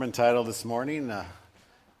Title this morning,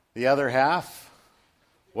 the other half,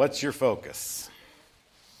 what's your focus?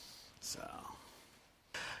 So,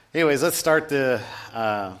 anyways, let's start today.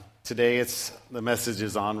 The message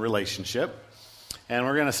is on relationship, and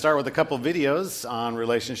we're going to start with a couple videos on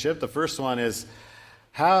relationship. The first one is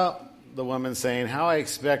how the woman saying, how I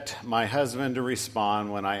expect my husband to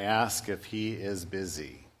respond when I ask if he is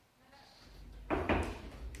busy.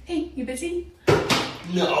 Hey, you busy?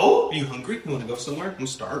 No. Are you hungry? You want to go somewhere? I'm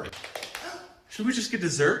starving. Should we just get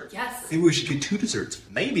dessert? Yes. Maybe we should get two desserts.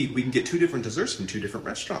 Maybe we can get two different desserts from two different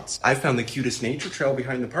restaurants. I found the cutest nature trail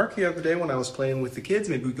behind the park the other day when I was playing with the kids.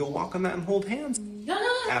 Maybe we go walk on that and hold hands. No.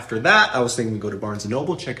 After that, I was thinking we go to Barnes &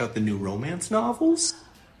 Noble, check out the new romance novels.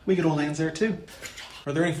 We could hold hands there too.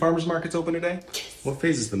 Are there any farmers markets open today? Yes. What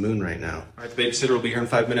phase is the moon right now? All right, the babysitter will be here in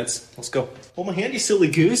 5 minutes. Let's go. Hold my hand, you silly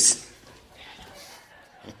goose.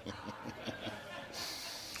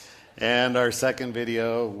 And our second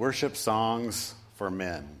video, worship songs for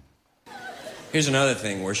men. Here's another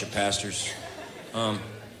thing, worship pastors.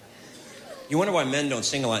 You wonder why men don't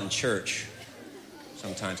sing a lot in church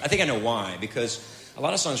sometimes. I think I know why, because a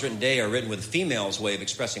lot of songs written today are written with a female's way of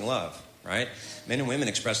expressing love, right? Men and women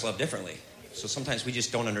express love differently. So sometimes we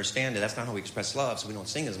just don't understand it. That's not how we express love, so we don't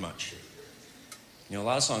sing as much. You know, a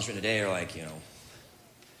lot of songs written today are like,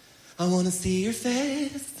 I want to see your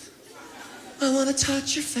face. I want to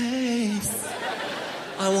touch your face.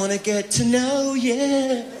 I want to get to know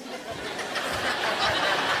you.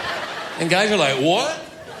 And guys are like, what?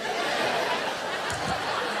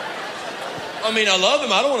 I mean, I love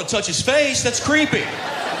him. I don't want to touch his face. That's creepy.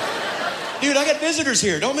 Dude, I got visitors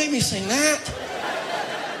here. Don't make me sing that.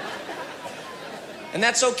 And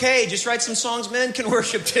that's okay. Just write some songs men can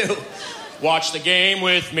worship too. Watch the game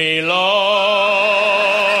with me,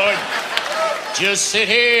 Lord. Just sit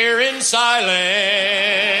here in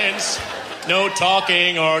silence. No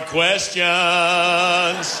talking or questions.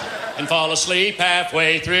 And fall asleep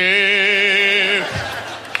halfway through.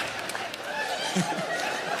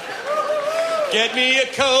 Get me a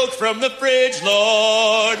Coke from the fridge,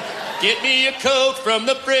 Lord. Get me a Coke from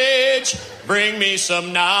the fridge. Bring me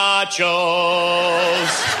some nachos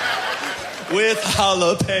with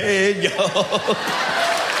jalapeno.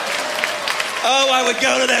 Oh, I would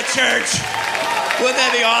go to that church. Wouldn't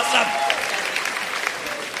that be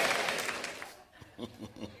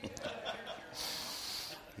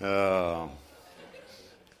awesome? Oh.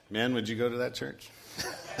 Men, would you go to that church?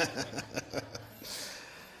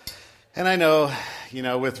 And I know,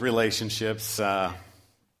 with relationships,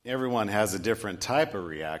 everyone has a different type of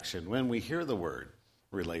reaction when we hear the word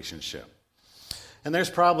relationship. And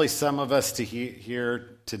there's probably some of us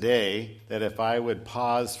here today that if I would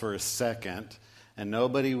pause for a second and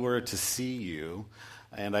nobody were to see you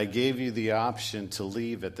and I gave you the option to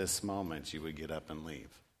leave at this moment, you would get up and leave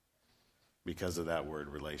because of that word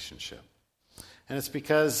relationship. And it's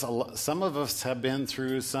because some of us have been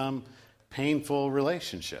through some painful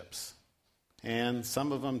relationships and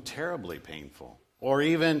some of them terribly painful. Or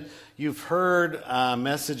even you've heard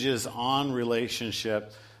messages on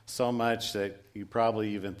relationship so much that you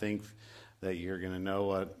probably even think that you're going to know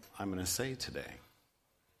what I'm going to say today.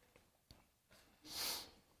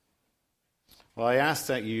 Well, I ask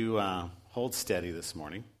that you hold steady this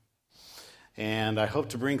morning. And I hope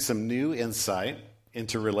to bring some new insight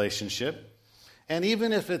into relationship. And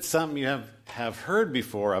even if it's something you have heard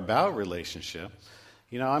before about relationship,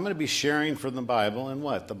 I'm going to be sharing from the Bible. And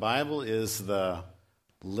what? The Bible is the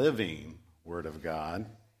living Word of God.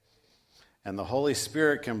 And the Holy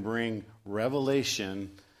Spirit can bring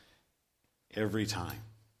revelation every time.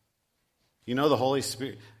 The Holy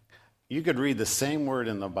Spirit, you could read the same word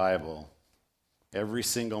in the Bible every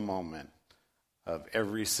single moment of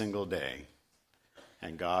every single day,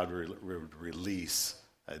 and God would release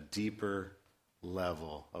a deeper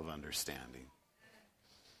level of understanding.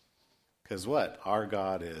 Because what? Our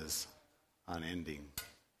God is unending.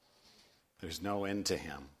 There's no end to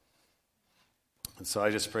him. And so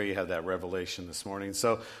I just pray you have that revelation this morning.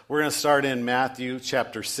 So we're going to start in Matthew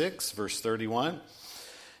chapter 6, verse 31.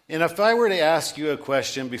 And if I were to ask you a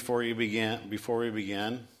question before we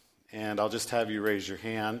begin, and I'll just have you raise your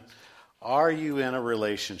hand, are you in a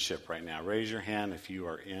relationship right now? Raise your hand if you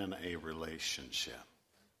are in a relationship.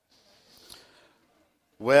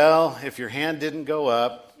 Well, if your hand didn't go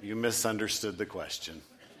up, you misunderstood the question.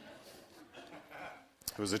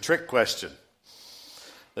 It was a trick question.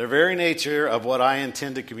 The very nature of what I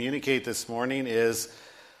intend to communicate this morning is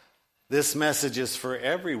this message is for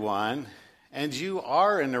everyone, and you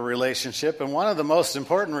are in a relationship, and one of the most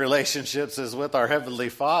important relationships is with our Heavenly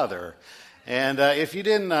Father. And if you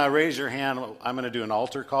didn't raise your hand, I'm going to do an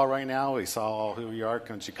altar call right now. We saw all who you are.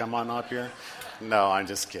 Can't you come on up here? No, I'm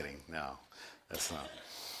just kidding. No, that's not.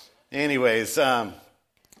 Anyways,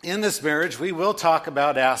 in this marriage, we will talk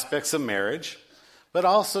about aspects of marriage, but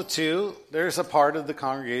also, too, there's a part of the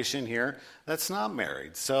congregation here that's not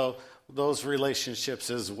married. So those relationships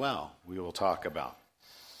as well we will talk about.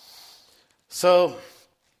 So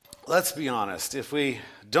let's be honest. If we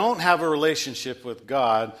don't have a relationship with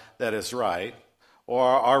God that is right, or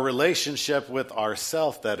our relationship with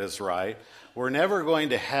ourselves that is right, we're never going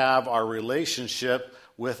to have our relationship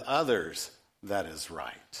with others that is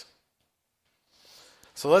right.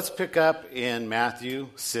 So let's pick up in Matthew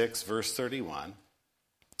 6, verse 31.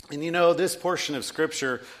 And you know, this portion of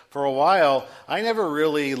Scripture, for a while, I never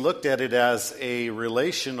really looked at it as a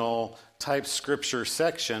relational type Scripture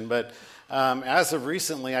section, but as of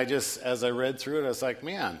recently, as I read through it, I was like,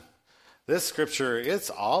 man, this Scripture, it's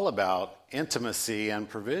all about intimacy and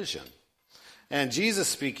provision. And Jesus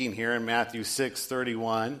speaking here in Matthew 6,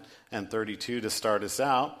 31 and 32 to start us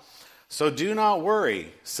out, so do not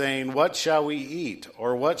worry, saying, what shall we eat,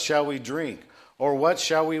 or what shall we drink, or what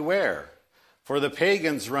shall we wear? For the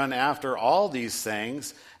pagans run after all these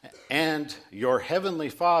things, and your heavenly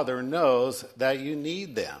Father knows that you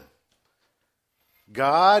need them.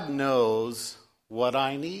 God knows what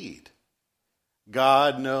I need.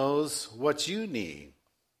 God knows what you need.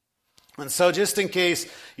 And so just in case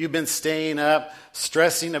you've been staying up,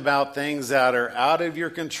 stressing about things that are out of your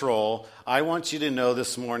control, I want you to know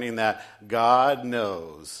this morning that God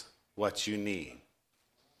knows what you need.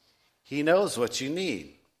 He knows what you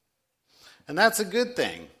need. And that's a good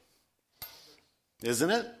thing, isn't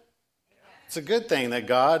it? It's a good thing that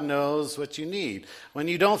God knows what you need. When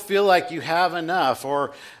you don't feel like you have enough,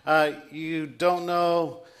 or you don't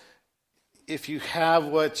know if you have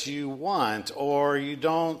what you want, or you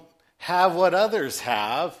don't have what others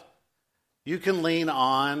have, you can lean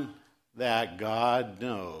on that God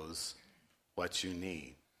knows what you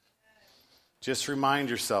need. Just remind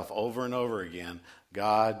yourself over and over again,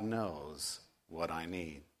 God knows what I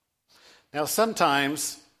need. Now,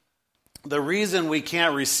 sometimes the reason we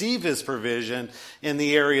can't receive his provision in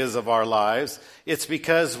the areas of our lives, it's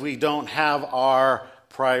because we don't have our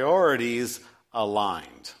priorities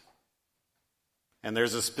aligned. And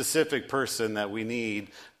there's a specific person that we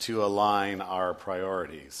need to align our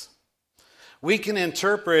priorities. We can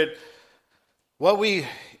interpret what we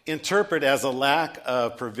interpret as a lack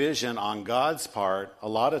of provision on God's part, a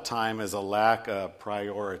lot of time as a lack of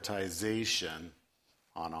prioritization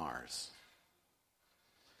on ours.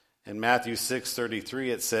 In Matthew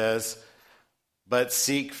 6:33 it says, but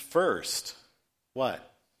seek first,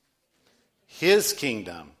 what? His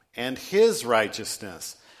kingdom and his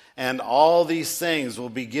righteousness, and all these things will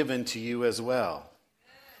be given to you as well.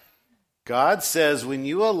 God says when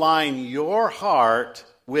you align your heart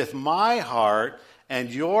with my heart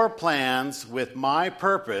and your plans with my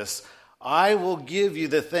purpose, I will give you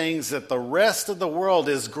the things that the rest of the world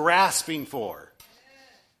is grasping for.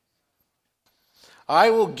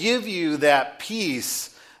 I will give you that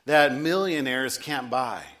peace that millionaires can't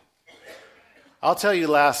buy. I'll tell you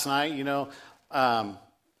last night, I'll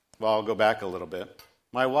go back a little bit.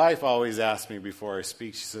 My wife always asks me before I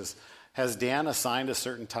speak, she says, has Dan assigned a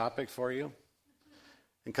certain topic for you?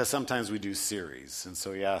 Because sometimes we do series, and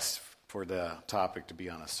so he asks for the topic to be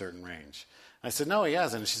on a certain range. I said, no, he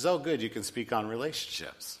hasn't. And she's, oh, good, you can speak on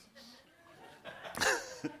relationships.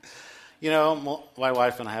 My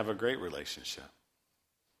wife and I have a great relationship.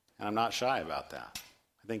 And I'm not shy about that.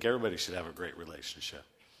 I think everybody should have a great relationship.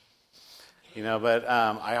 But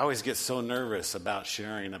I always get so nervous about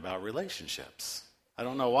sharing about relationships. I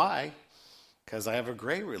don't know why, because I have a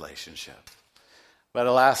great relationship. But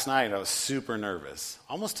last night I was super nervous,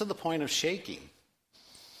 almost to the point of shaking.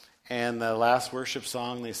 And the last worship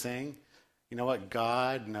song they sang, you know what?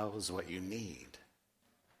 God knows what you need.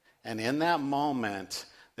 And in that moment,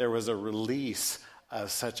 there was a release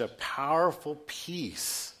of such a powerful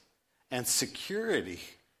peace and security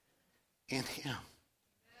in him.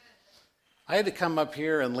 I had to come up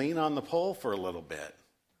here and lean on the pole for a little bit.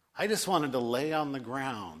 I just wanted to lay on the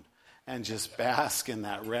ground and just bask in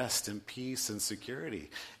that rest and peace and security.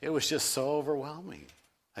 It was just so overwhelming.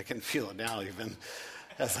 I can feel it now even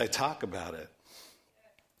as I talk about it.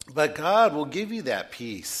 But God will give you that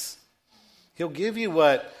peace. He'll give you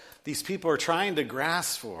what these people are trying to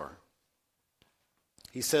grasp for.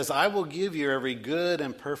 He says, I will give you every good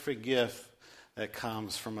and perfect gift that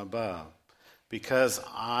comes from above. Because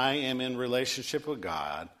I am in relationship with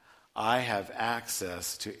God, I have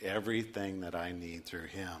access to everything that I need through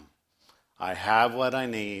him. I have what I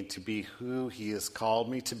need to be who he has called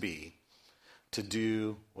me to be. to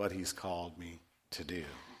do what he's called me to do.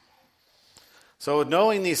 So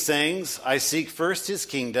knowing these things, I seek first his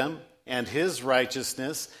kingdom and his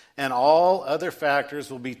righteousness, and all other factors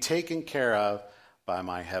will be taken care of by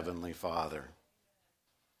my heavenly Father.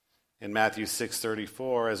 In Matthew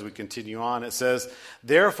 6:34, as we continue on, it says,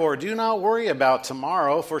 "Therefore do not worry about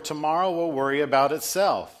tomorrow, for tomorrow will worry about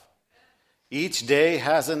itself. Each day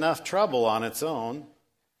has enough trouble on its own."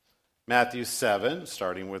 Matthew 7,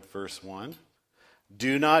 starting with verse 1,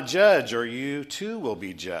 "Do not judge, or you too will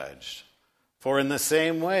be judged. For in the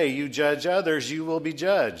same way you judge others, you will be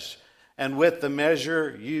judged. And with the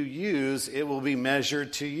measure you use, it will be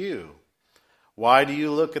measured to you. Why do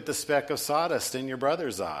you look at the speck of sawdust in your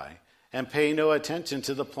brother's eye, and pay no attention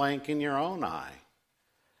to the plank in your own eye?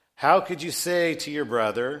 How could you say to your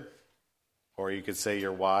brother," or you could say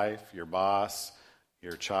your wife, your boss,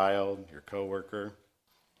 your child, your coworker,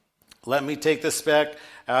 "Let me take the speck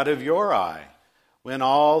out of your eye, when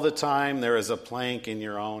all the time there is a plank in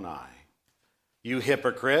your own eye? You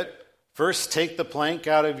hypocrite, first take the plank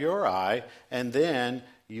out of your eye, and then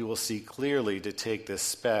you will see clearly to take this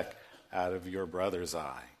speck out of your brother's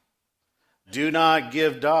eye. Do not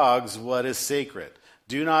give dogs what is sacred.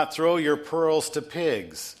 Do not throw your pearls to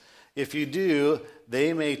pigs. If you do,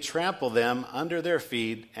 they may trample them under their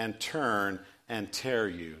feet and turn and tear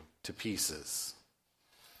you to pieces.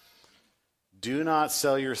 Do not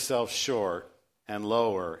sell yourself short and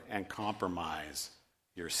lower and compromise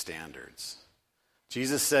your standards."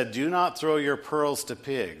 Jesus said, do not throw your pearls to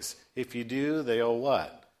pigs. If you do, they'll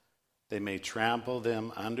what? They may trample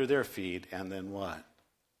them under their feet and then what?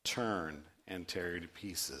 Turn and tear you to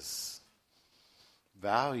pieces.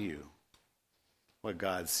 Value what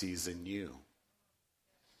God sees in you.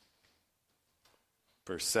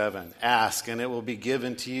 Verse 7, "Ask and it will be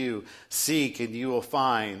given to you. Seek and you will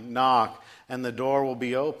find. Knock and the door will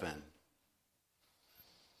be open."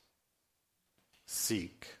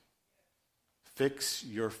 Seek. Fix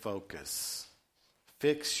your focus.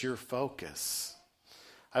 Fix your focus.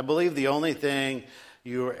 I believe the only thing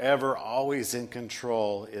you are ever always in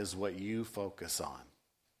control is what you focus on.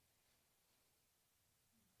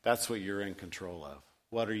 That's what you're in control of.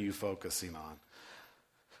 What are you focusing on?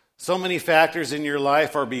 So many factors in your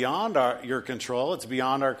life are beyond your control. It's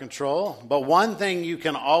beyond our control. But one thing you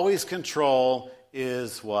can always control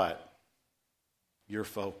is what? Your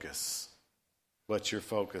focus. What you're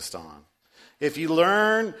focused on. If you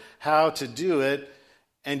learn how to do it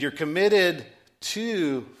and you're committed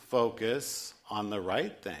to focus on the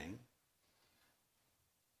right thing,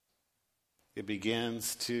 it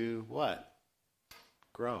begins to what?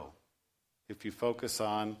 Grow. If you focus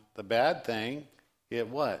on the bad thing, it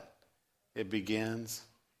what? It begins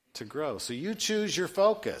to grow. So you choose your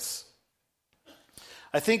focus.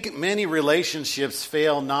 I think many relationships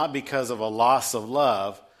fail not because of a loss of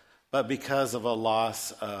love, but because of a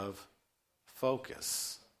loss of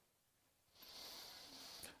focus.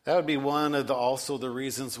 That would be one of also the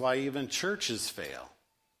reasons why even churches fail.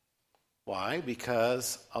 Why?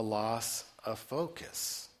 Because a loss of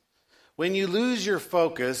focus. When you lose your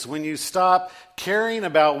focus, when you stop caring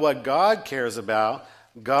about what God cares about,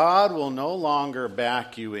 God will no longer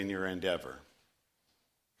back you in your endeavor.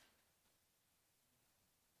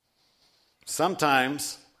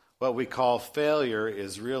 Sometimes what we call failure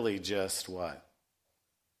is really just what?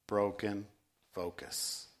 Broken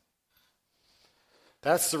focus.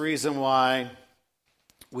 That's the reason why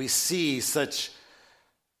we see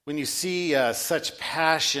when you see such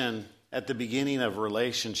passion at the beginning of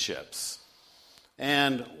relationships,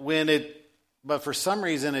 but for some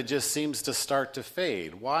reason it just seems to start to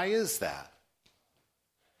fade. Why is that?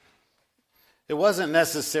 It wasn't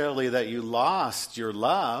necessarily that you lost your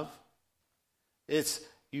love. It's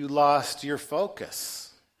you lost your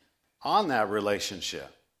focus on that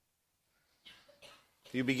relationship.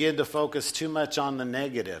 You begin to focus too much on the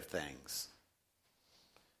negative things.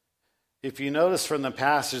 If you notice from the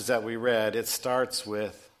passage that we read, it starts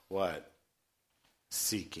with what?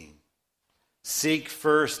 Seeking. Seek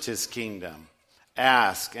first his kingdom.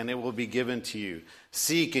 Ask, and it will be given to you.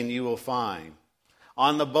 Seek, and you will find.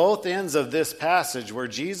 On the both ends of this passage, where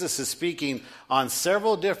Jesus is speaking on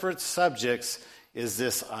several different subjects, is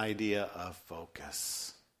this idea of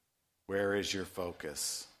focus. Where is your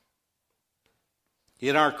focus?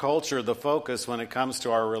 In our culture, the focus when it comes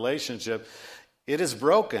to our relationship, it is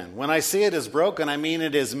broken. When I say it is broken, I mean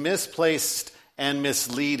it is misplaced and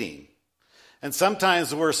misleading. And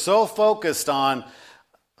sometimes we're so focused on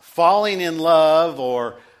falling in love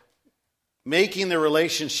or making the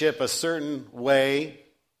relationship a certain way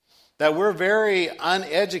that we're very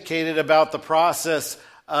uneducated about the process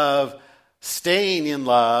of staying in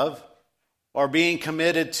love or being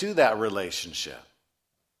committed to that relationship.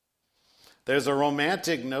 There's a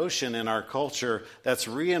romantic notion in our culture that's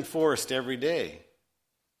reinforced every day.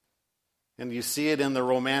 And you see it in the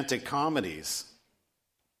romantic comedies.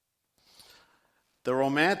 The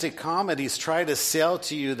romantic comedies try to sell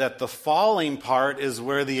to you that the falling part is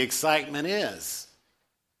where the excitement is.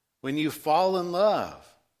 When you fall in love.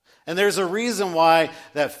 And there's a reason why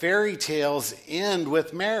that fairy tales end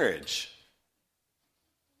with marriage.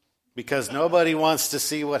 Because nobody wants to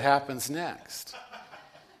see what happens next.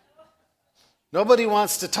 Nobody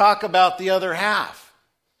wants to talk about the other half.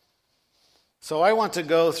 So I want to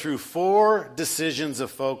go through 4 decisions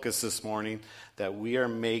of focus this morning that we are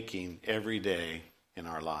making every day in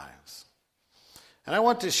our lives. And I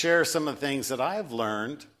want to share some of the things that I've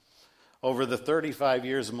learned over the 35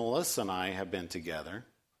 years Melissa and I have been together,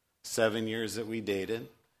 7 years that we dated,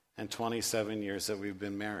 and 27 years that we've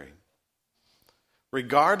been married.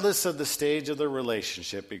 Regardless of the stage of the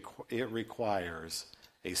relationship, it requires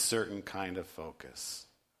a certain kind of focus.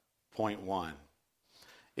 Point 1.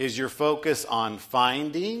 Is your focus on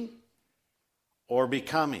finding or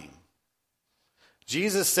becoming?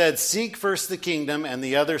 Jesus said, seek first the kingdom and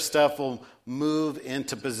the other stuff will move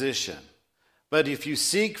into position. But if you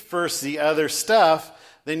seek first the other stuff,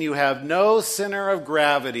 then you have no center of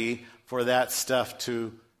gravity for that stuff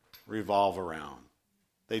to revolve around.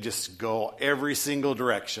 They just go every single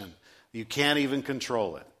direction. You can't even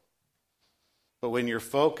control it. But when your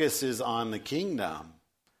focus is on the kingdom,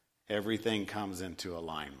 everything comes into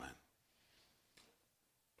alignment.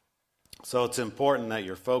 So it's important that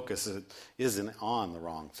your focus isn't on the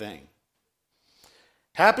wrong thing.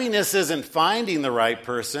 Happiness isn't finding the right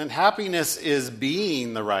person. Happiness is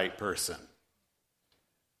being the right person.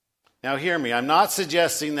 Now hear me. I'm not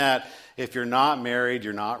suggesting that if you're not married,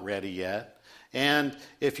 you're not ready yet. And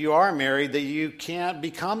if you are married, that you can't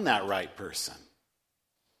become that right person.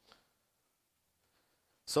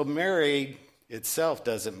 So married itself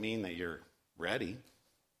doesn't mean that you're ready.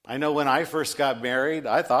 I know when I first got married,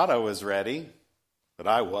 I thought I was ready, but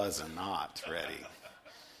I was not ready.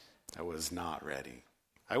 I was not ready.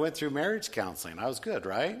 I went through marriage counseling. I was good,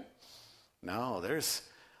 right? No, there's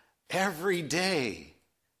every day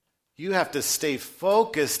you have to stay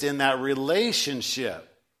focused in that relationship.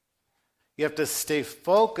 You have to stay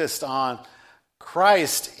focused on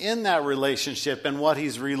Christ in that relationship and what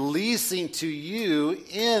he's releasing to you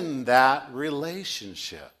in that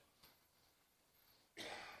relationship.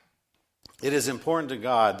 It is important to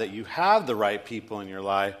God that you have the right people in your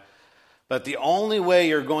life, but the only way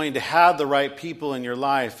you're going to have the right people in your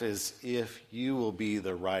life is if you will be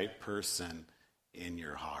the right person in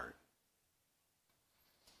your heart.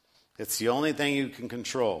 It's the only thing you can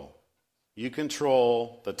control. You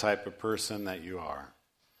control the type of person that you are.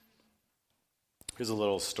 Here's a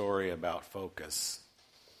little story about focus.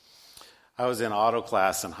 I was in auto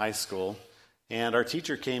class in high school, and our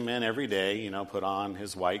teacher came in every day, put on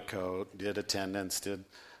his white coat, did attendance, did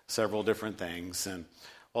several different things. And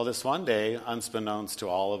well, this one day, unbeknownst to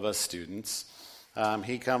all of us students,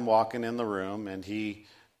 he come walking in the room, and he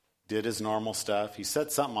did his normal stuff. He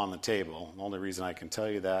set something on the table. The only reason I can tell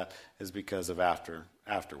you that is because of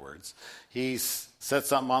afterwards. He set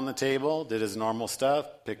something on the table, did his normal stuff,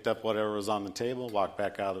 picked up whatever was on the table, walked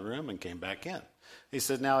back out of the room, and came back in. He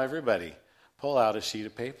said, now everybody, pull out a sheet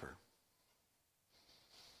of paper.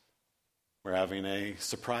 We're having a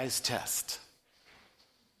surprise test.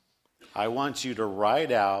 I want you to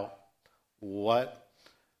write out what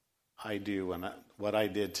I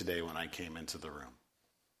did today when I came into the room.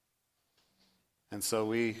 And so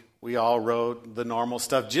we all wrote the normal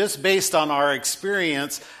stuff just based on our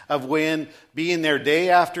experience of being there day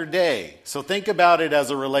after day. So think about it as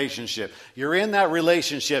a relationship. You're in that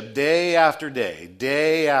relationship day after day,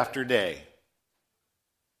 day after day.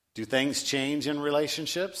 Do things change in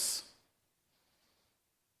relationships?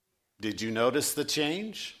 Did you notice the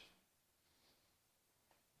change?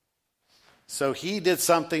 So he did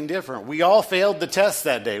something different. We all failed the test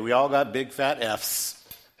that day. We all got big fat F's.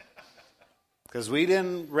 Because we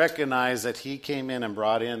didn't recognize that he came in and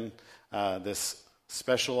brought in this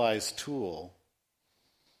specialized tool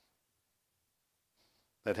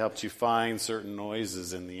that helped you find certain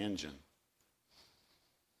noises in the engine.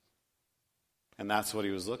 And that's what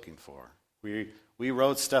he was looking for. We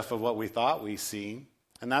wrote stuff of what we thought we seen,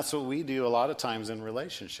 and that's what we do a lot of times in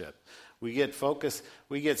relationship. We get focused,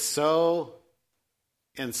 we get so,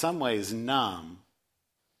 in some ways, numb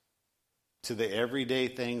to the everyday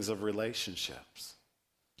things of relationships.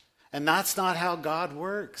 And that's not how God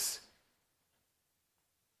works.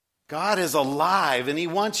 God is alive, and he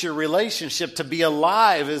wants your relationship to be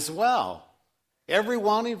alive as well. Every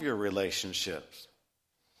one of your relationships.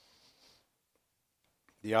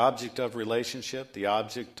 The object of relationship, the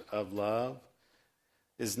object of love,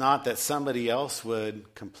 is not that somebody else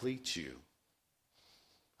would complete you.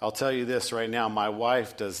 I'll tell you this right now, my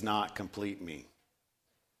wife does not complete me.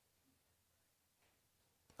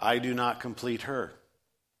 I do not complete her.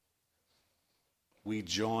 We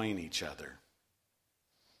join each other.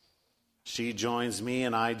 She joins me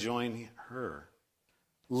and I join her,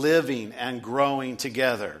 living and growing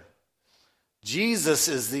together. Jesus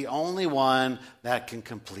is the only one that can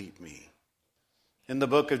complete me. In the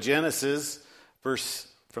book of Genesis,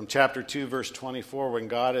 from chapter 2, verse 24, when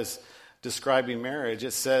God is describing marriage,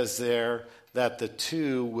 it says there that the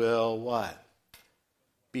two will what?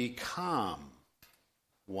 Become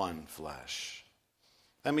one flesh.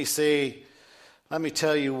 Let me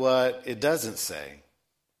tell you what it doesn't say.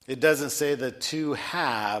 It doesn't say the two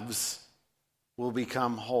halves will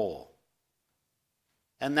become whole.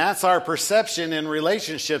 And that's our perception in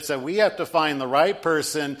relationships, that we have to find the right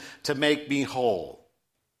person to make me whole.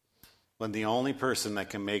 When the only person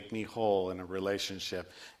that can make me whole in a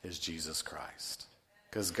relationship is Jesus Christ.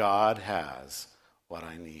 Because God has what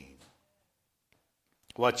I need.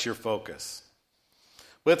 What's your focus?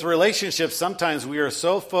 With relationships, sometimes we are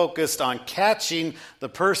so focused on catching the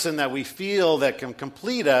person that we feel that can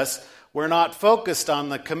complete us, we're not focused on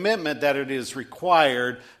the commitment that it is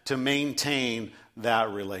required to maintain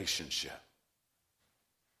that relationship.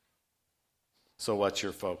 So what's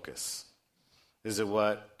your focus? Is it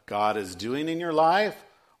what God is doing in your life,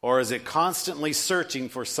 or is it constantly searching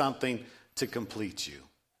for something to complete you?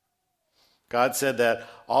 God said that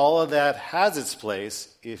all of that has its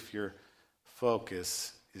place if your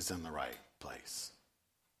focus is in the right place.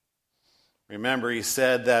 Remember, he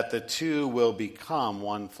said that the two will become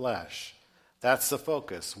one flesh. That's the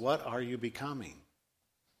focus. What are you becoming?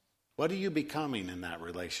 What are you becoming in that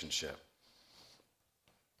relationship?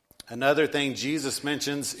 Another thing Jesus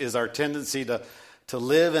mentions is our tendency to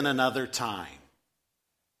live in another time.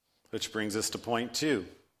 Which brings us to point 2.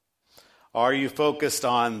 Are you focused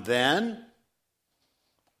on then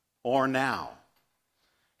or now?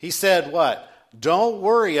 He said what? Don't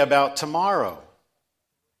worry about tomorrow.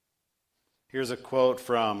 Here's a quote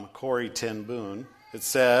from Corrie ten Boom. It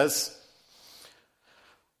says,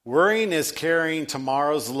 worrying is carrying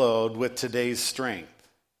tomorrow's load with today's strength,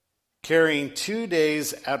 carrying 2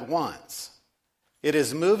 days at once. It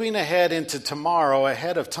is moving ahead into tomorrow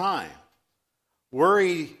ahead of time.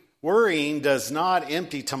 Worrying does not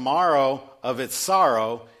empty tomorrow of its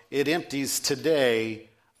sorrow. It empties today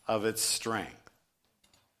of its strength.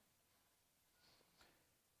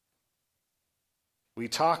 We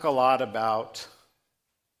talk a lot about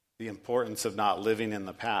the importance of not living in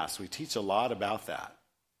the past. We teach a lot about that.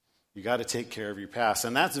 You got to take care of your past.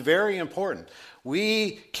 And that's very important.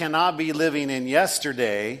 We cannot be living in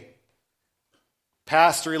yesterday,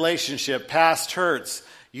 past relationship, past hurts.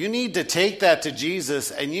 You need to take that to Jesus,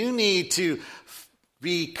 and you need to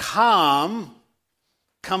become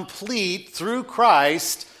complete through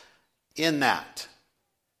Christ in that,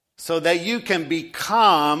 so that you can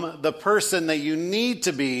become the person that you need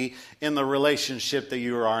to be in the relationship that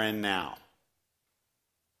you are in now.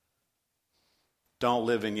 Don't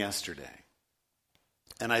live in yesterday.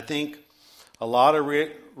 And I think a lot of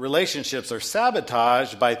relationships are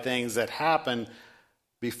sabotaged by things that happen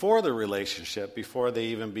before the relationship, before they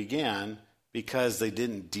even began, because they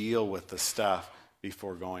didn't deal with the stuff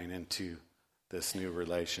before going into this new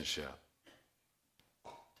relationship.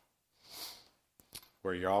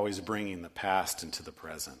 Where you're always bringing the past into the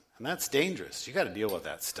present. And that's dangerous. You got to deal with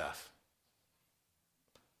that stuff.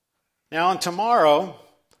 Now, on tomorrow,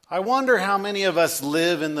 I wonder how many of us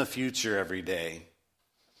live in the future every day.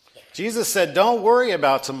 Jesus said, don't worry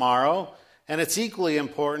about tomorrow. And it's equally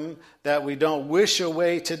important that we don't wish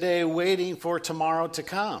away today waiting for tomorrow to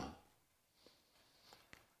come.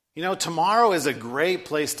 You know, tomorrow is a great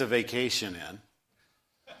place to vacation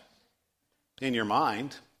in your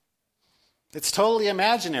mind. It's totally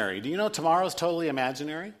imaginary. Do you know tomorrow's totally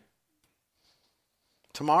imaginary?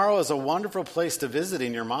 Tomorrow is a wonderful place to visit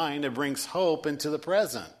in your mind. It brings hope into the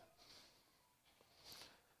present.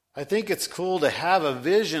 I think it's cool to have a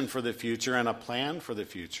vision for the future and a plan for the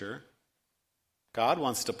future. God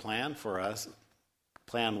wants to plan for us,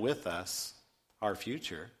 plan with us our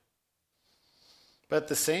future. But at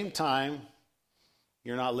the same time,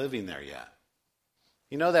 you're not living there yet.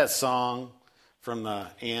 You know that song from the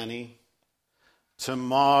Annie?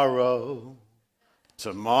 Tomorrow,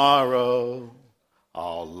 tomorrow,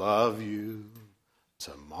 I'll love you.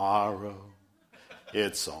 Tomorrow,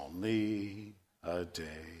 it's only a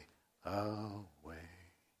day away.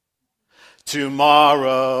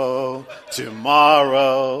 Tomorrow,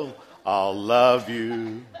 tomorrow, I'll love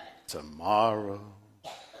you. Tomorrow,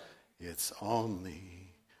 it's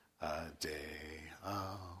only a day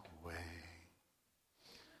away.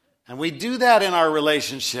 And we do that in our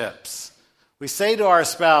relationships. We say to our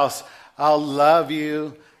spouse, I'll love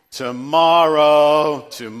you tomorrow,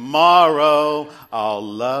 tomorrow, I'll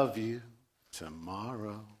love you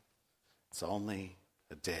tomorrow. It's only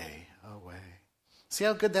a day away. See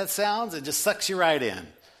how good that sounds? It just sucks you right in.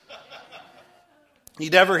 You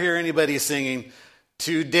never hear anybody singing,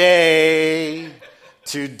 today,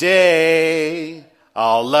 today,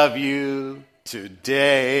 I'll love you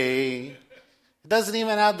today. It doesn't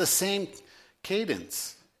even have the same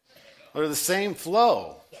cadence or the same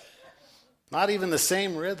flow, not even the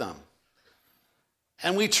same rhythm.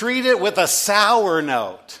 And we treat it with a sour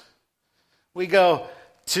note. We go,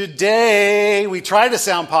 today, we try to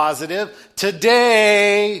sound positive,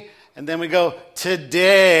 today, and then we go,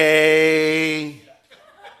 today,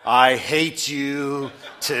 I hate you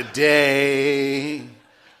today.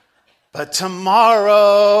 But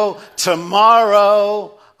tomorrow,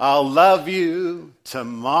 tomorrow, I'll love you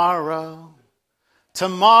tomorrow.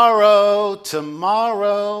 Tomorrow,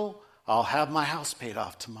 tomorrow, I'll have my house paid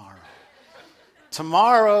off tomorrow.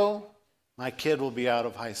 Tomorrow, my kid will be out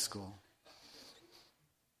of high school.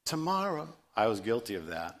 Tomorrow, I was guilty of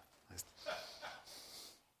that.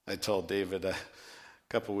 I told David a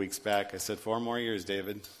couple weeks back, I said, 4 more years,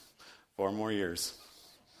 David. 4 more years.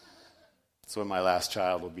 That's when my last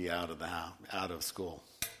child will be out of school.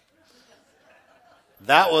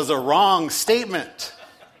 That was a wrong statement.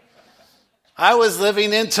 I was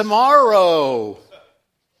living in tomorrow.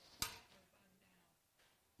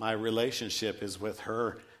 My relationship is with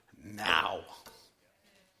her now.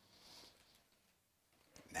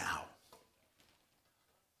 Now.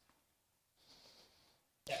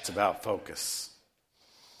 It's about focus.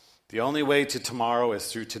 The only way to tomorrow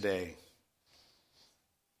is through today.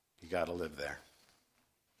 You got to live there.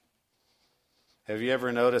 Have you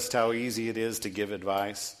ever noticed how easy it is to give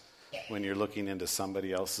advice when you're looking into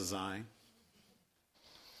somebody else's eye?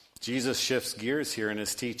 Jesus shifts gears here in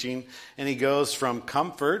his teaching, and he goes from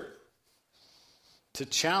comfort to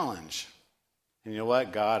challenge. And you know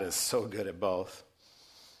what? God is so good at both.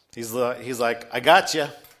 He's like, I got you.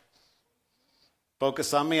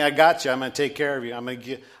 Focus on me. I got you. I'm going to take care of you.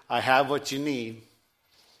 I have what you need.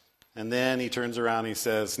 And then he turns around and he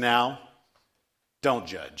says, now, don't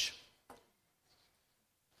judge.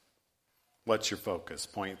 What's your focus?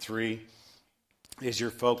 Point 3 is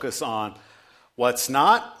your focus on what's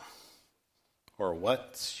not or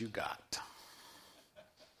what you got.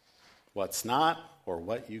 What's not or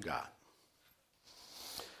what you got.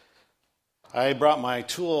 I brought my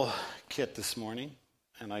tool kit this morning,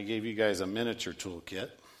 and I gave you guys a miniature tool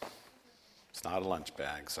kit. It's not a lunch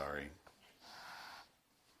bag, sorry.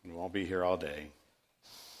 We won't be here all day.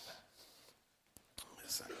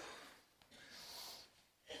 Listen.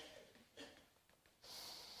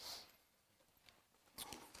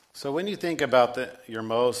 So when you think about your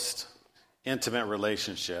most intimate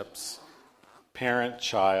relationships,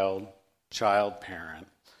 parent-child, child-parent,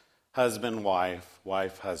 husband-wife,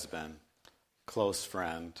 wife-husband, close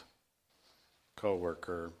friend,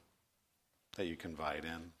 co-worker that you confide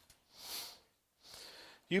in,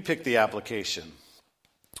 you pick the application.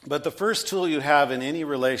 But the first tool you have in any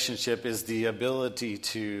relationship is the ability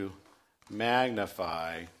to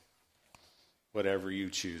magnify whatever you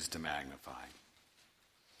choose to magnify.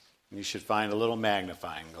 And you should find a little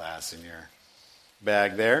magnifying glass in your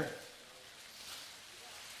bag there.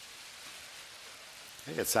 I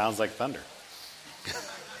think it sounds like thunder.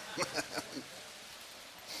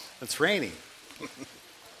 It's raining.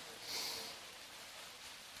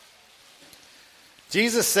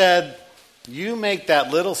 Jesus said, you make that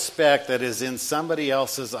little speck that is in somebody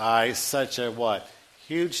else's eye such a what?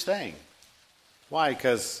 Huge thing. Why?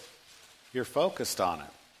 Because you're focused on it.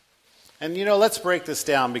 And let's break this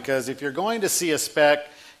down, because if you're going to see a speck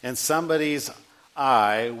in somebody's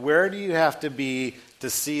eye, where do you have to be to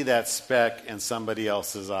see that speck in somebody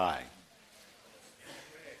else's eye?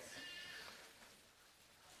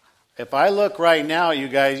 If I look right now, you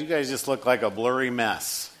guys just look like a blurry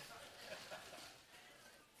mess.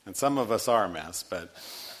 And some of us are a mess, but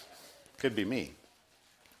it could be me.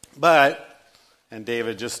 But, and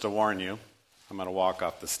David, just to warn you, I'm going to walk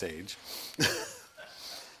off the stage.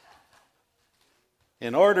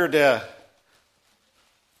 In order to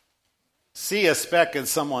see a speck in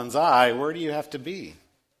someone's eye, where do you have to be?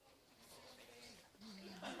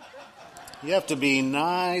 You have to be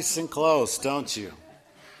nice and close, don't you?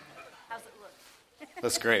 How's it look?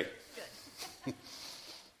 That's great. Good.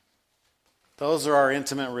 Those are our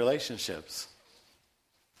intimate relationships.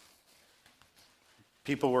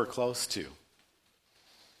 People we're close to.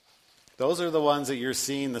 Those are the ones that you're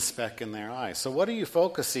seeing the speck in their eye. So what are you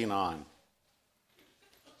focusing on?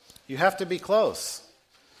 You have to be close.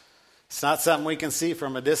 It's not something we can see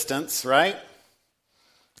from a distance, right?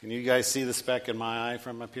 Can you guys see the speck in my eye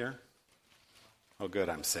from up here? Oh, good,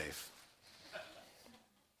 I'm safe.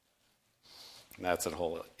 That's a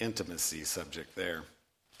whole intimacy subject there.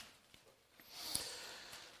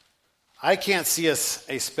 I can't see a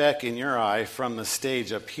speck in your eye from the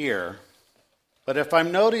stage up here, but if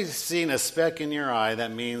I'm noticing a speck in your eye,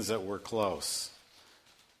 that means that we're close.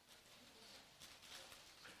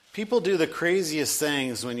 People do the craziest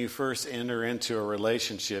things when you first enter into a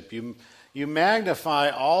relationship. You magnify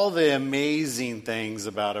all the amazing things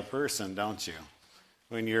about a person, don't you?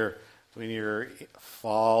 When you're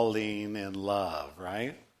falling in love,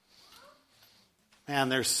 right? Man,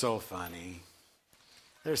 they're so funny.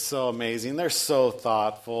 They're so amazing. They're so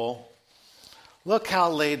thoughtful. Look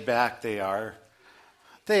how laid back they are.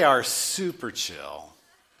 They are super chill.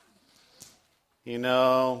 You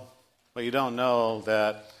know, but you don't know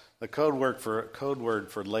that the code word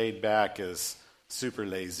for laid back is super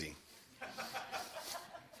lazy.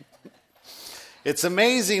 It's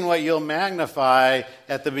amazing what you'll magnify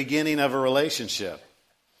at the beginning of a relationship.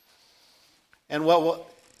 And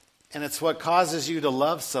it's what causes you to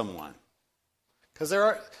love someone.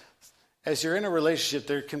 Because as you're in a relationship,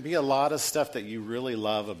 there can be a lot of stuff that you really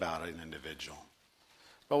love about an individual.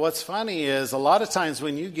 But what's funny is a lot of times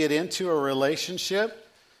when you get into a relationship,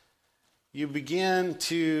 you begin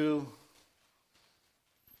to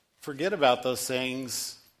forget about those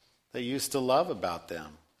things that you used to love about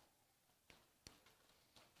them.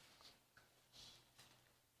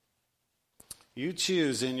 You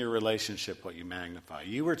choose in your relationship what you magnify.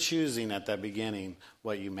 You were choosing at the beginning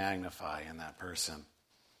what you magnify in that person.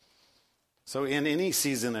 So in any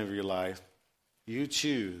season of your life, you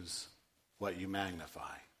choose what you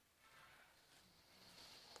magnify.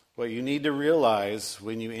 What you need to realize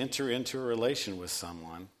when you enter into a relation with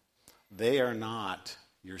someone, they are not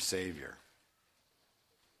your Savior.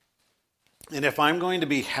 And if I'm going to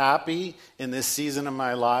be happy in this season of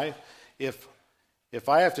my life, if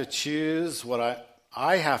I have to choose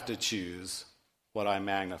I have to choose what I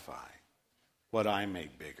magnify, what I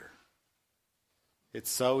make bigger. It's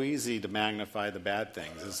so easy to magnify the bad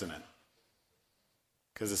things, isn't it?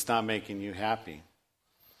 Because it's not making you happy.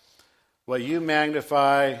 What you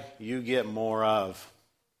magnify, you get more of.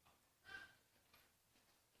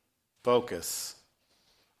 Focus.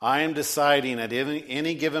 I am deciding at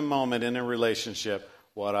any given moment in a relationship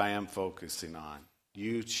what I am focusing on.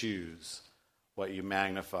 You choose what you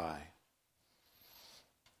magnify.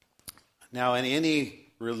 Now, in any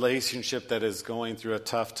relationship that is going through a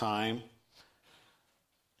tough time,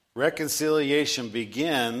 reconciliation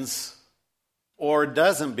begins or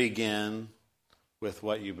doesn't begin with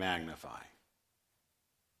what you magnify.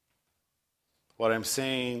 What I'm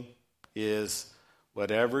saying is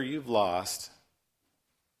whatever you've lost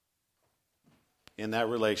in that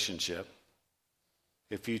relationship,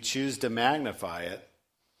 if you choose to magnify it,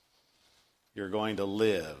 you're going to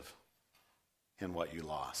live in what you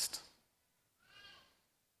lost.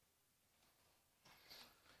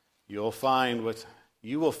 You will find what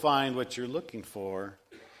you're looking for,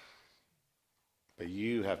 but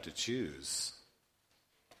you have to choose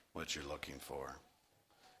what you're looking for.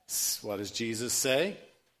 What does Jesus say?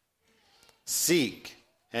 Seek,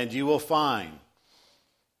 and you will find.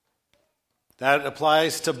 That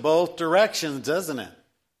applies to both directions, doesn't it?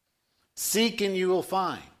 Seek and you will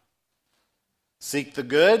find. Seek the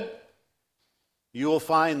good, you will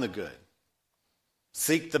find the good.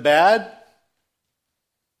 Seek the bad,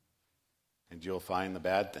 and you'll find the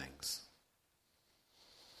bad things.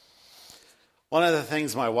 One of the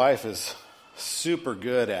things my wife is super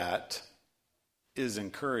good at is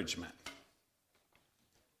encouragement.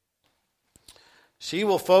 She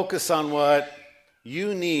will focus on what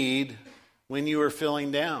you need when you are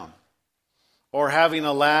feeling down, or having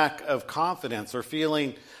a lack of confidence, or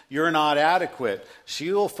feeling you're not adequate.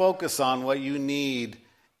 She will focus on what you need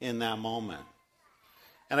in that moment.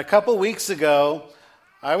 And a couple weeks ago,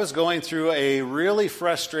 I was going through a really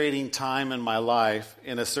frustrating time in my life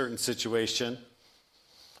in a certain situation.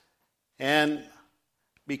 And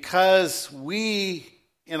because we,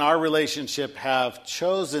 in our relationship, have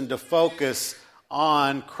chosen to focus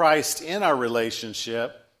on Christ in our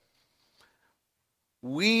relationship,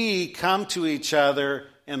 we come to each other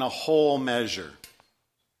in a whole measure.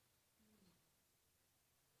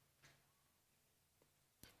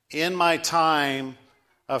 In my time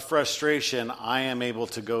of frustration, I am able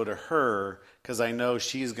to go to her because I know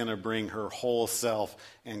she's going to bring her whole self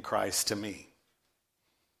in Christ to me.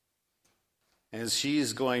 And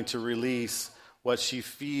she's going to release what she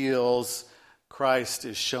feels Christ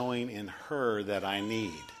is showing in her that I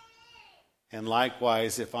need. And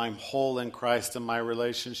likewise, if I'm whole in Christ in my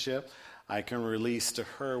relationship, I can release to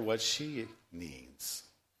her what she needs.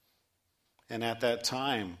 And at that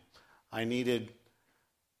time, I needed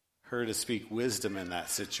her to speak wisdom in that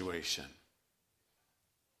situation,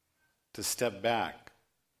 to step back.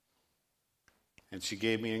 And she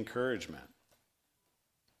gave me encouragement.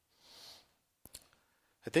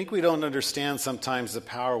 I think we don't understand sometimes the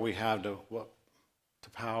power we have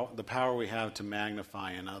to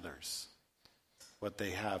magnify in others what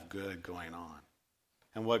they have good going on,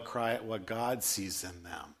 and what God sees in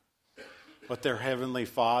them, what their heavenly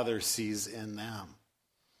Father sees in them.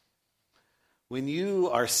 When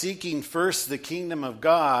you are seeking first the kingdom of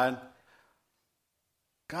God,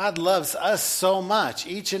 God loves us so much,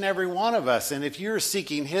 each and every one of us. And if you're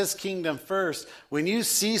seeking His kingdom first, when you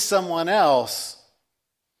see someone else,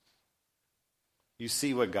 you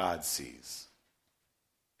see what God sees.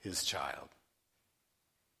 His child.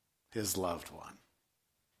 His loved one.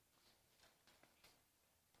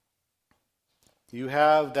 You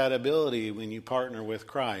have that ability when you partner with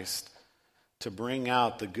Christ to bring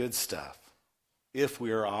out the good stuff if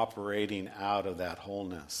we are operating out of that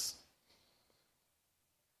wholeness.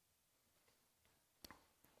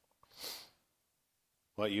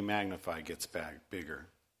 What you magnify gets bigger.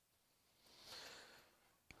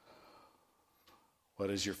 What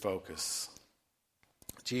is your focus?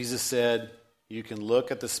 Jesus said, you can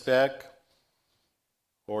look at the speck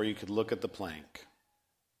or you could look at the plank.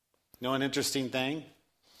 You know an interesting thing?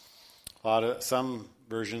 Some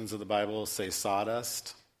versions of the Bible say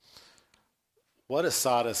sawdust. What does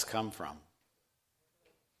sawdust come from?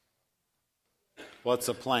 What's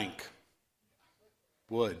a plank?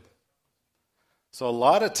 Wood. So a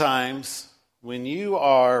lot of times when you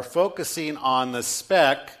are focusing on the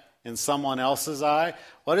speck in someone else's eye,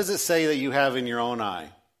 what does it say that you have in your own eye?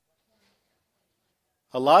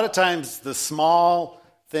 A lot of times the small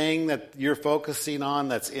thing that you're focusing on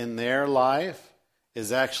that's in their life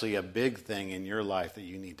is actually a big thing in your life that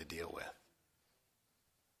you need to deal with.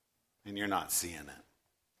 And you're not seeing it.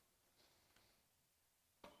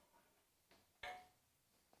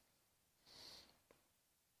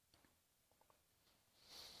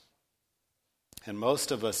 And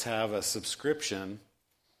most of us have a subscription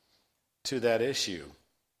to that issue.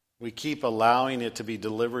 We keep allowing it to be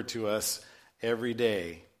delivered to us every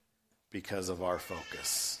day because of our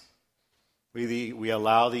focus. We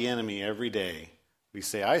allow the enemy every day. We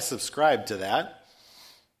say, I subscribe to that,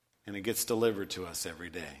 and it gets delivered to us every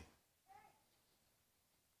day.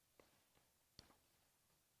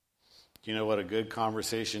 Do you know what a good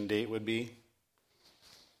conversation date would be?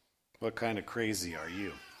 What kind of crazy are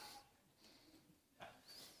you?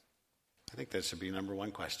 I think that should be number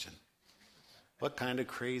one question. What kind of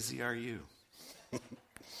crazy are you?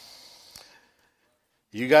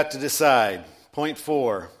 You got to decide. Point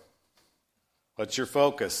 4. What's your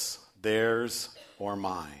focus? Theirs or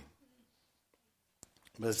mine?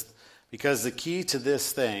 Because the key to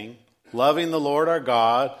this thing, loving the Lord our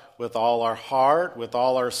God with all our heart, with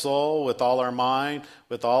all our soul, with all our mind,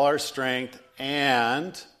 with all our strength,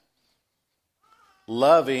 and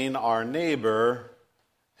loving our neighbor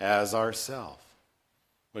as ourself.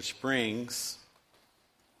 Which brings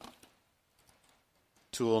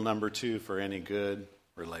tool number 2 for any good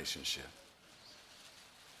relationship.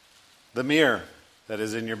 The mirror that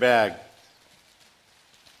is in your bag.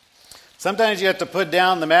 Sometimes you have to put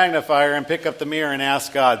down the magnifier and pick up the mirror and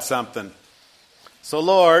ask God something. So,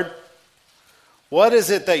 Lord, what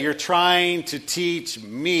is it that you're trying to teach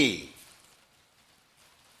me?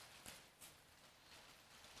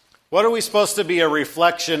 What are we supposed to be a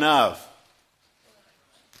reflection of?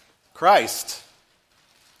 Christ.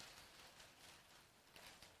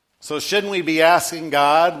 So shouldn't we be asking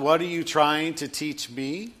God, what are you trying to teach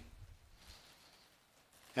me?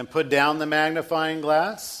 And put down the magnifying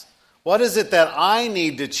glass? What is it that I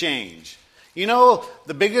need to change? You know,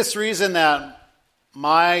 the biggest reason that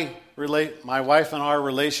my wife and our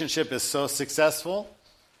relationship is so successful?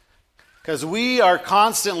 Because we are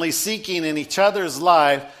constantly seeking in each other's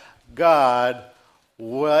life, God,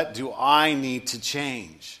 what do I need to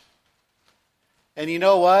change? And you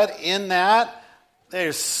know what? In that,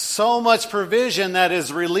 there's so much provision that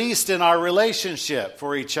is released in our relationship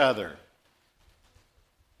for each other.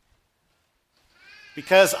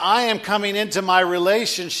 Because I am coming into my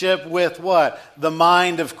relationship with what? The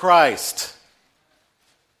mind of Christ.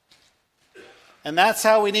 And that's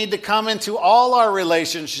how we need to come into all our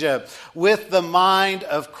relationship, with the mind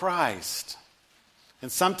of Christ.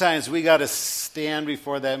 And sometimes we got to stand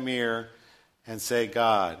before that mirror and say,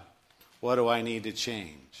 God, what do I need to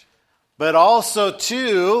change? But also,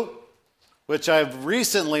 too, which I've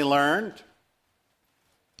recently learned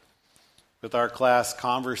with our class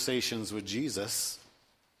Conversations with Jesus,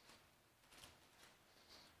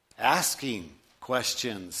 asking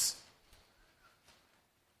questions.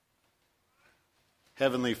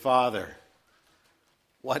 Heavenly Father,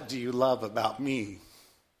 what do you love about me?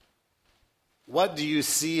 What do you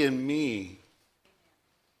see in me?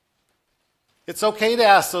 It's okay to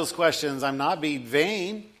ask those questions. I'm not being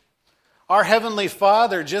vain. Our Heavenly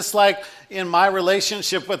Father, just like in my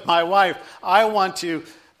relationship with my wife, I want to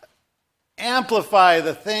amplify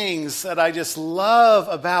the things that I just love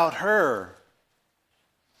about her.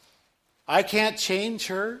 I can't change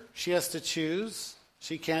her. She has to choose.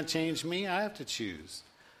 She can't change me. I have to choose.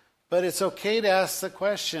 But it's okay to ask the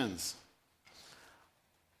questions.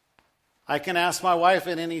 I can ask my wife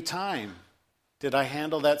at any time, did I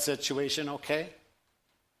handle that situation okay?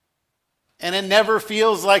 And it never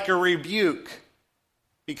feels like a rebuke,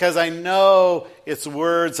 because I know it's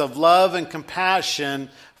words of love and compassion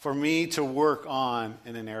for me to work on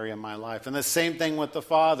in an area of my life. And the same thing with the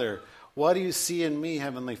Father. What do you see in me,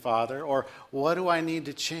 Heavenly Father? Or what do I need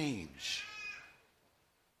to change?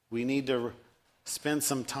 We need to spend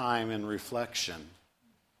some time in reflection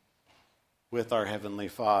with our Heavenly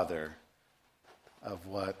Father of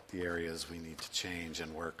what the areas we need to change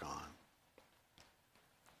and work on.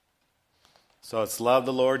 So it's love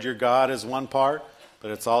the Lord your God as one part,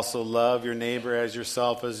 but it's also love your neighbor as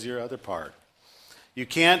yourself as your other part. You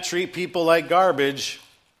can't treat people like garbage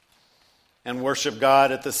and worship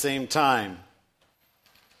God at the same time.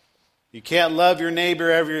 You can't love your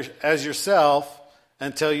neighbor as yourself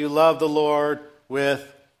until you love the Lord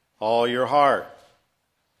with all your heart.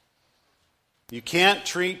 You can't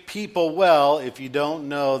treat people well if you don't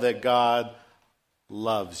know that God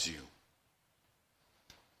loves you.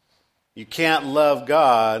 You can't love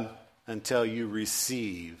God until you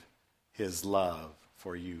receive His love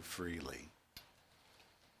for you freely.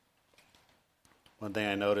 One thing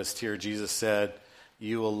I noticed here, Jesus said,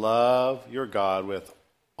 you will love your God with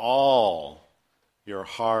all your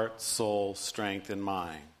heart, soul, strength, and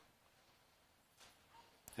mind.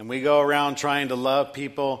 And we go around trying to love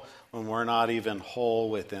people when we're not even whole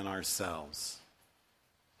within ourselves.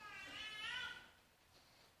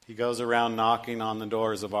 He goes around knocking on the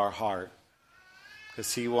doors of our heart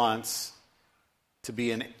because He wants to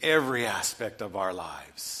be in every aspect of our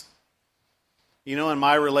lives. You know, in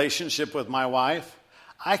my relationship with my wife,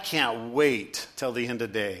 I can't wait till the end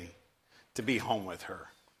of the day to be home with her,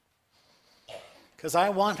 because I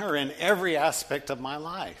want her in every aspect of my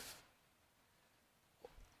life.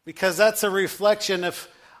 Because that's a reflection of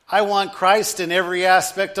I want Christ in every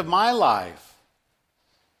aspect of my life.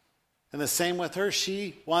 And the same with her.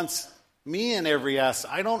 She wants me in every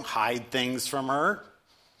aspect. I don't hide things from her.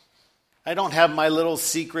 I don't have my little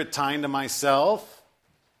secret time to myself.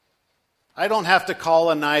 I don't have to call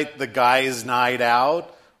a night the guy's night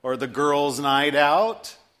out or the girl's night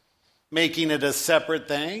out, making it a separate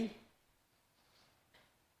thing.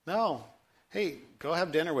 No. Hey, go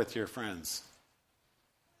have dinner with your friends.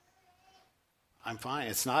 I'm fine.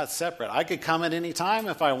 It's not separate. I could come at any time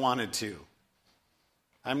if I wanted to.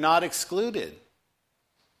 I'm not excluded.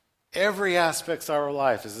 Every aspect of our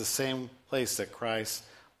life is the same place that Christ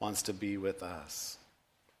wants to be with us.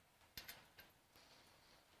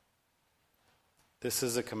 This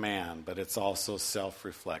is a command, but it's also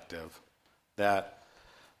self-reflective, that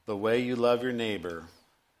the way you love your neighbor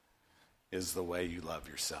is the way you love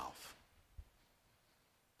yourself.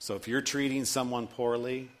 So if you're treating someone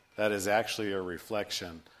poorly, that is actually a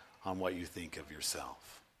reflection on what you think of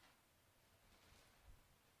yourself.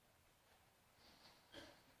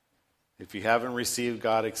 If you haven't received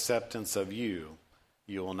God's acceptance of you,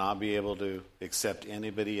 you will not be able to accept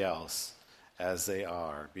anybody else as they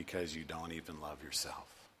are, because you don't even love yourself.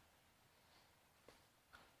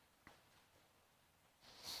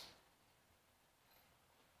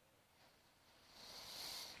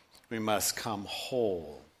 We must come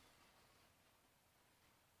whole.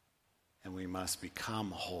 And we must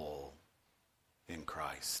become whole in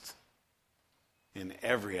Christ in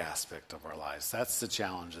every aspect of our lives. That's the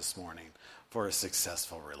challenge this morning for a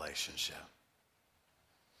successful relationship.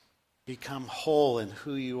 Become whole in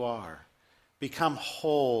who you are. Become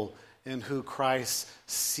whole in who Christ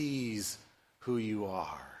sees who you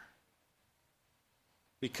are.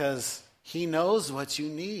 Because He knows what you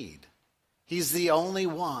need. He's the only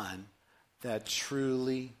one that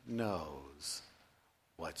truly knows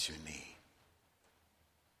what you need.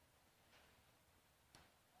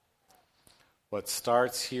 What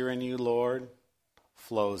starts here in you, Lord,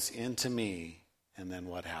 flows into me, and then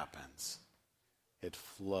what happens? It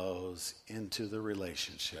flows into the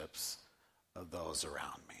relationships of those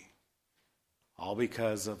around me. All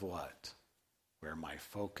because of what? Where my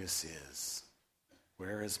focus is.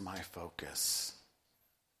 Where is my focus?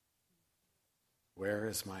 Where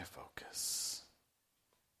is my focus?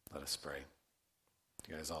 Let us pray.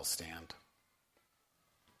 You guys all stand.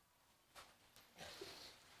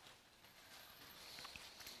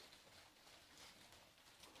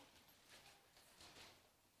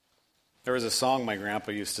 There was a song my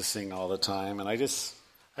grandpa used to sing all the time, and I just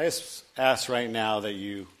ask right now that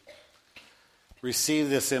you receive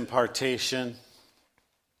this impartation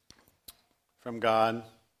from God,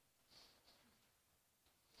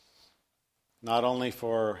 not only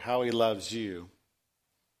for how he loves you,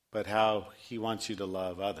 but how he wants you to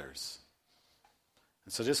love others.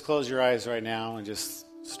 And so just close your eyes right now and just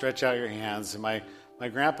stretch out your hands. And my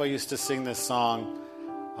grandpa used to sing this song,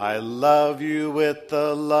 I love you with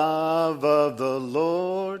the love of the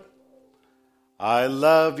Lord. I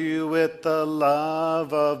love you with the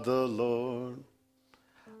love of the Lord.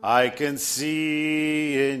 I can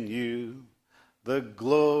see in you the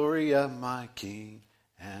glory of my King,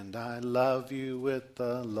 and I love you with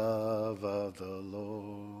the love of the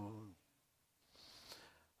Lord.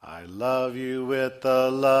 I love you with the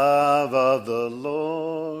love of the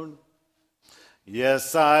Lord.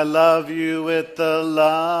 Yes, I love you with the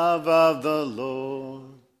love of the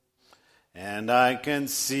Lord, and I can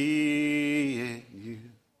see in you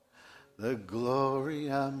the glory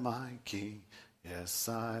of my King. Yes,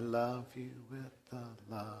 I love you with the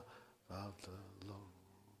love of the Lord.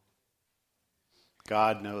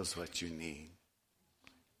 God knows what you need.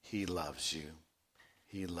 He loves you.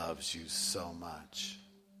 He loves you so much.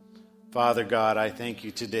 Father God, I thank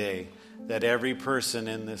you today that every person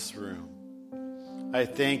in this room, I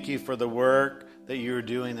thank you for the work that you are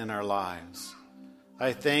doing in our lives.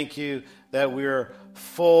 I thank you that we are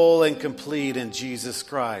full and complete in Jesus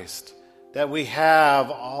Christ, that we have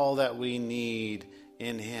all that we need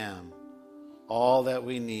in him, all that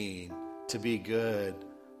we need to be good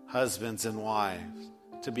husbands and wives,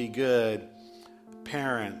 to be good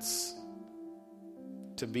parents,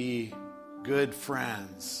 to be good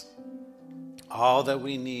friends. All that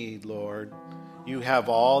we need, Lord. You have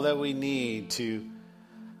all that we need to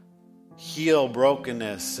heal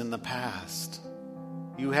brokenness in the past.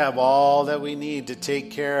 You have all that we need to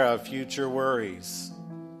take care of future worries.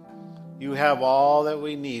 You have all that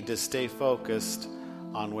we need to stay focused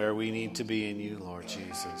on where we need to be in you, Lord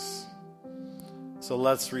Jesus. So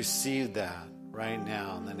let's receive that right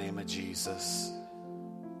now in the name of Jesus.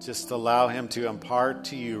 Just allow him to impart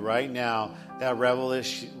to you right now that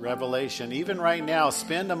revelation. Even right now,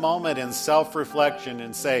 spend a moment in self-reflection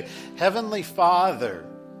and say, Heavenly Father,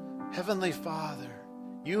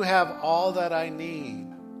 you have all that I need.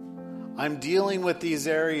 I'm dealing with these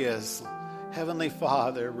areas. Heavenly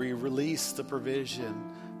Father, we release the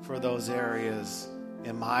provision for those areas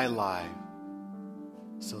in my life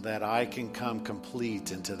so that I can come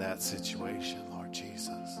complete into that situation, Lord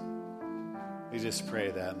Jesus. We just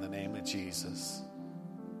pray that in the name of Jesus.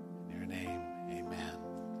 In your name, amen.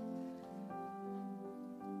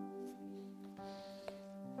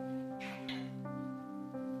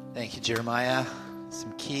 Thank you, Jeremiah.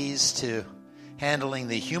 Some keys to handling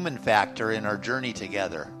the human factor in our journey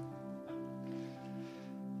together.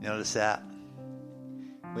 Notice that?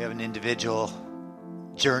 We have an individual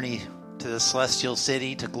journey to the celestial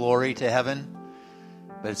city, to glory, to heaven.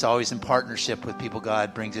 But it's always in partnership with people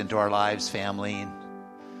God brings into our lives, family, and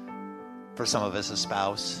for some of us, a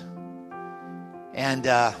spouse. And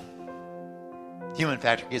human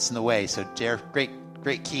factor gets in the way. So,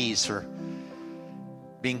 great keys for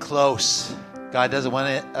being close. God doesn't want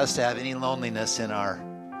us to have any loneliness in our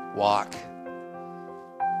walk,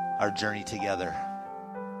 our journey together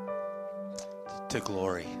to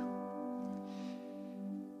glory.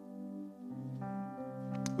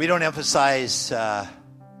 We don't emphasize a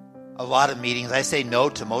lot of meetings. I say no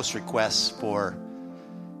to most requests for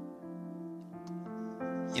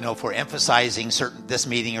emphasizing this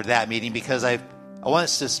meeting or that meeting, because I want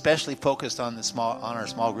us to especially focus on our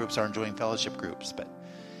small groups, our enjoying fellowship groups. But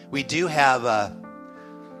we do have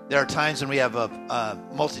there are times when we have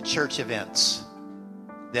multi-church events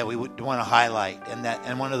that we would want to highlight,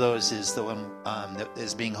 and one of those is the one that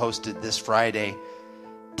is being hosted this Friday,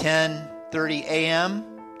 10:30 a.m.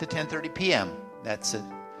 to 10:30 p.m. That's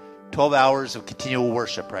 12 hours of continual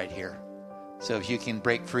worship right here. So if you can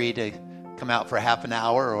break free to come out for half an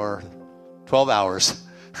hour or 12 hours,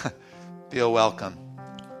 feel welcome.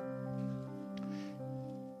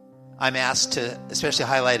 I'm asked to especially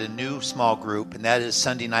highlight a new small group, and that is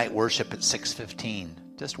Sunday night worship at 6:15.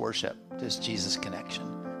 Just worship, just Jesus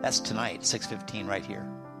connection. That's tonight, 6:15 right here.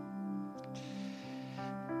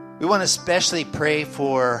 We want to especially pray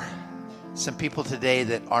for some people today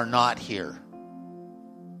that are not here.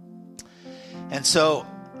 And so,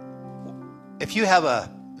 if you have a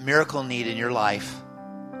miracle need in your life,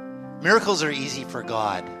 miracles are easy for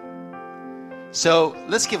God. So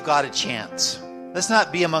let's give God a chance. Let's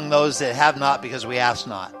not be among those that have not because we ask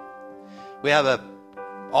not. We have an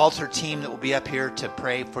altar team that will be up here to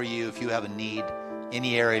pray for you if you have a need,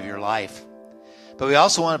 any area of your life. But we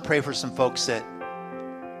also want to pray for some folks that,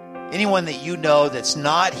 anyone that you know that's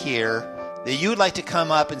not here, that you would like to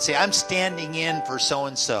come up and say, I'm standing in for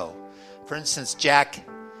so-and-so. For instance, Jack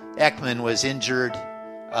Ekman was injured,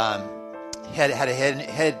 had a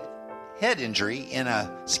head injury in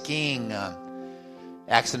a skiing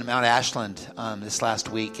accident at Mount Ashland this last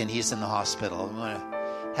week, and he's in the hospital. We want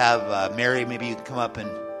to have Mary, maybe you can come up and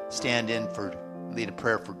stand in for, lead a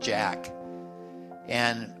prayer for Jack.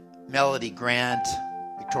 And Melody Grant,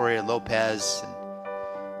 Victoria Lopez. And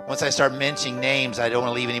once I start mentioning names, I don't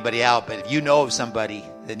want to leave anybody out, but if you know of somebody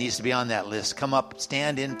that needs to be on that list, come up,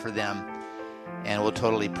 stand in for them, and we'll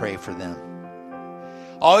totally pray for them.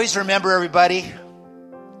 Always remember, everybody,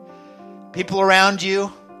 people around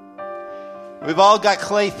you, we've all got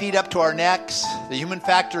clay feet up to our necks. The human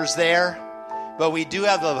factor is there, but we do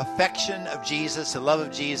have the affection of Jesus, the love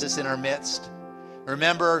of Jesus in our midst.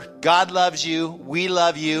 Remember, God loves you. We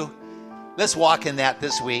love you. Let's walk in that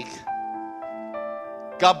this week.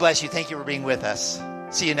 God bless you. Thank you for being with us.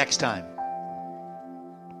 See you next time.